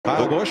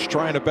Kyle Busch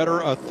trying to better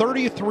a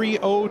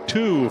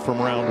 33.02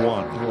 from round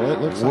one. Well, it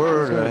looks like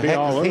he's going to be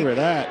all over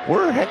that.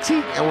 How's he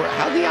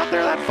out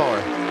there that far?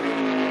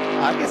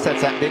 I guess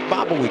that's that big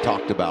bobble we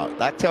talked about.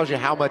 That tells you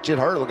how much it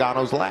hurt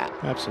Logano's lap.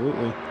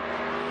 Absolutely.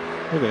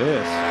 Look at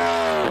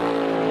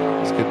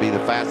this. This could be the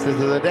fastest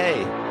of the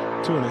day.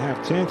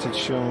 2.5 tenths it's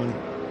showing.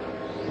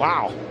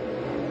 Wow.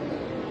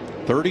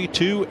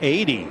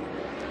 32.80.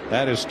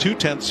 That is 2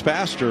 tenths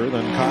faster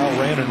than Kyle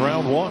ran in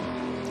round one.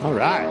 All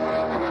right.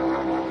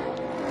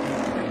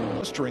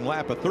 Blistering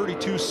lap of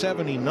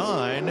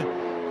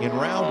 32.79 in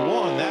round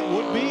one. That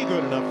would be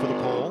good enough for the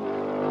pole.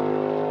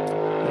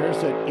 There's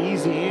that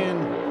easy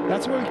in.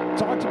 That's what we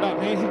talked about,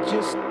 man. He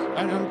just,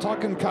 and I'm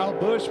talking Kyle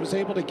Busch, was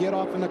able to get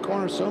off in the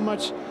corner so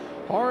much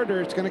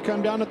harder. It's going to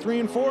come down to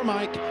 3 and 4,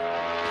 Mike.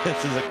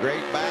 This is a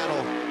great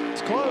battle.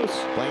 It's close.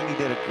 Blaney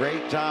did a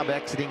great job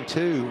exiting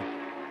 2.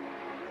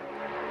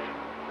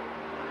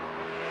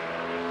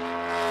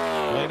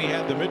 Blaney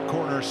had the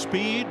mid-corner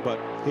speed, but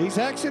he's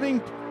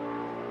exiting.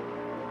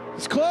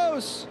 It's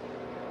close.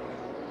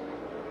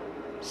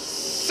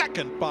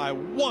 Second by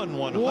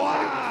 1/100.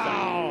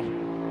 Wow.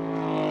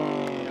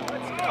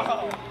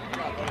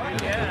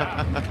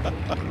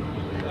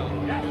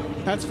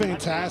 That's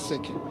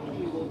fantastic.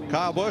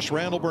 Kyle Busch,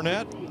 Randall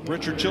Burnett,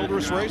 Richard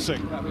Childress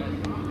Racing.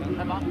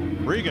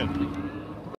 Regan.